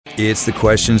It's the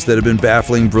questions that have been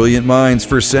baffling brilliant minds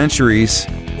for centuries,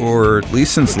 or at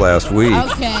least since last week.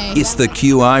 Okay. It's the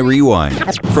QI Rewind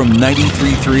from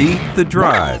 93.3 The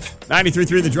Drive.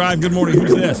 93.3 The Drive. Good morning.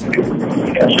 Who's this?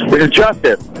 This is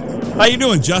Justin. How you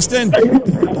doing, Justin?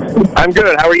 I'm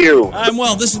good. How are you? I'm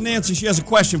well. This is Nancy. She has a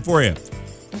question for you.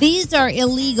 These are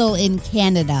illegal in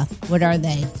Canada. What are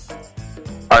they?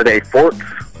 Are they forks?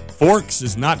 Forks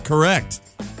is not correct.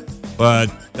 But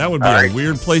that would be a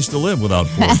weird place to live without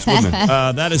forks, wouldn't it?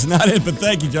 That is not it, but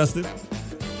thank you, Justin.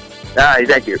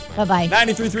 Thank you. Bye-bye.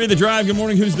 93.3 The Drive. Good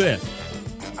morning. Who's this?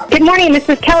 Good morning, this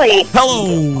is Kelly.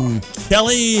 Hello,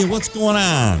 Kelly. What's going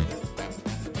on?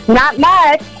 Not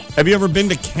much. Have you ever been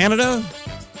to Canada?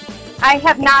 I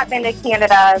have not been to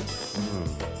Canada.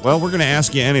 Well, we're going to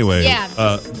ask you anyway.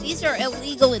 Yeah, these are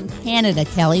illegal in Canada,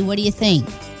 Kelly. What do you think?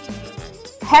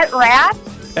 Pet rat?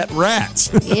 Pet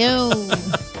rats. Ew.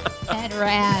 Pet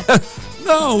rat.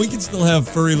 No, we can still have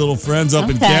furry little friends up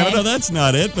in Okay. Canada. That's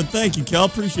not it, but thank you, Kel.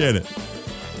 Appreciate it.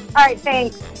 All right,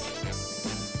 thanks.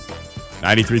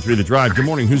 93.3 The Drive. Good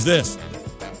morning. Who's this?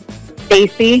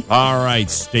 Stacy, All right,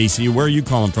 Stacy. Where are you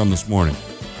calling from this morning?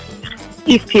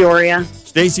 East Peoria.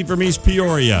 Stacy from East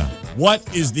Peoria.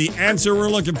 What is the answer we're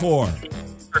looking for?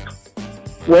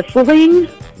 Whistling?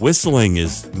 Whistling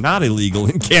is not illegal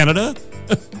in Canada.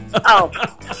 Oh.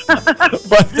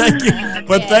 But thank you.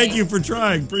 But thank you for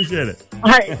trying. Appreciate it.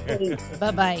 All right, thanks.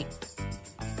 Bye-bye.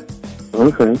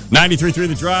 Okay. 93.3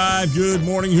 The Drive. Good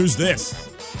morning. Who's this?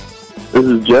 This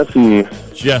is Jesse.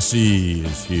 Jesse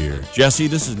is here. Jesse,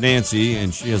 this is Nancy,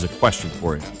 and she has a question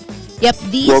for you. Yep,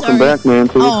 these Welcome are... back,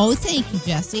 Nancy. Oh, thank you,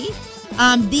 Jesse.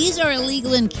 These are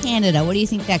illegal in Canada. What do you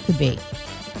think that could be?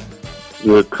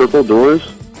 The purple doors?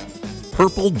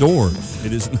 Purple doors.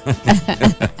 It is not.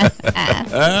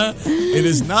 It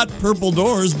is not purple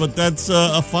doors, but that's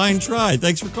a fine try.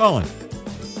 Thanks for calling.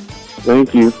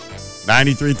 Thank you.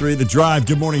 93.3 The Drive.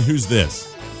 Good morning. Who's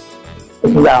this?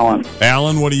 This is Alan.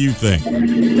 Alan, what do you think?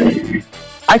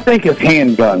 I think it's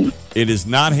handguns. It is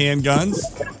not handguns.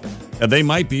 They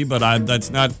might be, but that's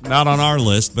not on our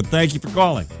list. But thank you for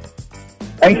calling.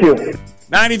 Thank you.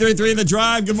 93.3 The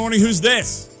Drive. Good morning. Who's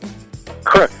this?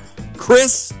 Chris.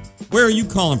 Chris, where are you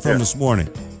calling from this morning?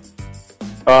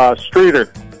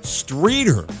 Streeter.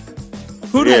 Streeter.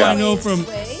 Who do Yeah. I know from...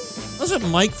 Wasn't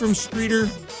Mike from Streeter?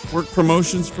 Worked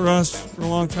promotions for us for a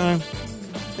long time?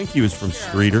 I think he was from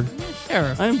Streeter. Sure.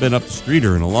 I haven't been up to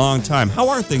Streeter in a long time. How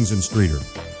are things in Streeter?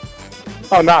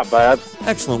 Oh, not bad.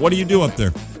 Excellent. What do you do up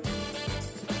there?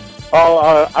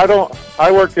 Oh,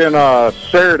 I work in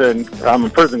Sheridan. I'm a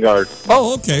prison guard.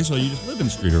 Oh, okay. So you just live in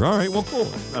Streeter. All right. Well, cool.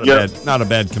 Not a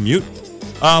bad commute.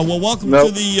 Welcome Nope.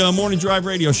 to the Morning Drive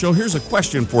Radio Show. Here's a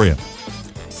question for you.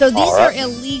 So these All are right.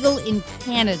 illegal in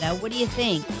Canada. What do you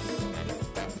think?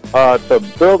 To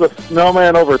build a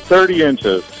snowman over 30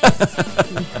 inches.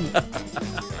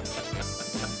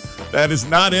 That is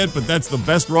not it, but that's the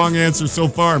best wrong answer so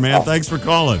far, man. Thanks for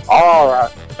calling. All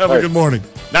right. Have a good morning.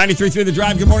 93.3 The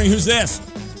Drive. Good morning. Who's this?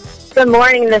 Good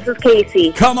morning, this is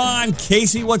Casey. Come on,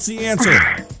 Casey. What's the answer?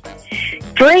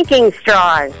 Drinking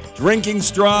straws. Drinking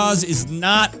straws is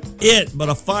not it, but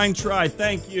a fine try.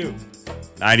 Thank you.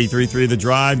 93.3 The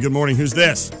Drive. Good morning. Who's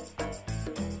this?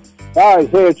 Hi,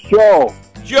 hey, it's Joe.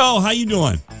 Joe, how you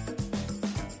doing?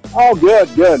 Oh, good,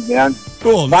 man.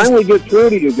 Cool. Nice. Finally get through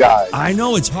to you guys. I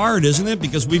know it's hard, isn't it?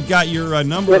 Because we've got your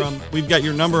number on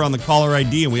the caller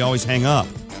ID, and we always hang up.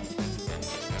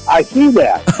 I see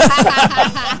that.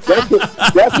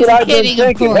 that's what I've been Kidding, of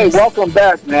thinking. Hey, course. welcome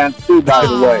back, Nancy, by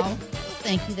the way. Oh,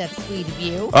 thank you. That's sweet of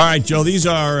you. All right, Joe. These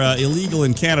are illegal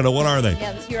in Canada. What are they?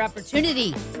 Yeah, this is your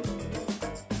opportunity.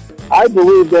 I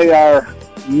believe they are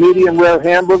medium rare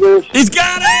hamburgers. He's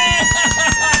got it.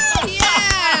 Yeah.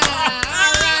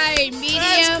 All right.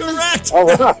 Medium. That's correct. Oh,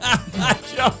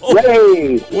 Joe.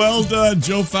 yay. Well done.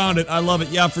 Joe found it. I love it.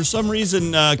 Yeah, for some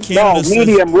reason, Canada No, says-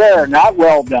 medium rare, not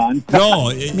well done. No,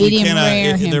 Medium you cannot. rare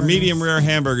They're hamburgers. medium rare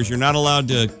hamburgers. You're not allowed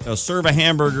to serve a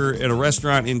hamburger at a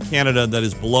restaurant in Canada that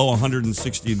is below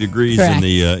 160 degrees in Correct.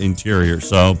 the interior.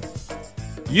 So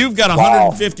you've got a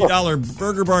 $150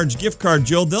 Burger Barge gift card,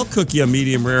 Joe. They'll cook you a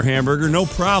medium rare hamburger, no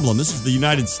problem. This is the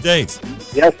United States.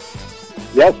 Yes,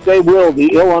 they will. The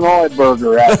Illinois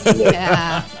burger, actually.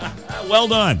 Yeah. Well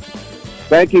done.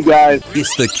 Thank you, guys.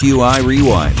 It's the QI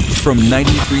Rewind from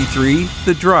 93.3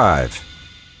 The Drive.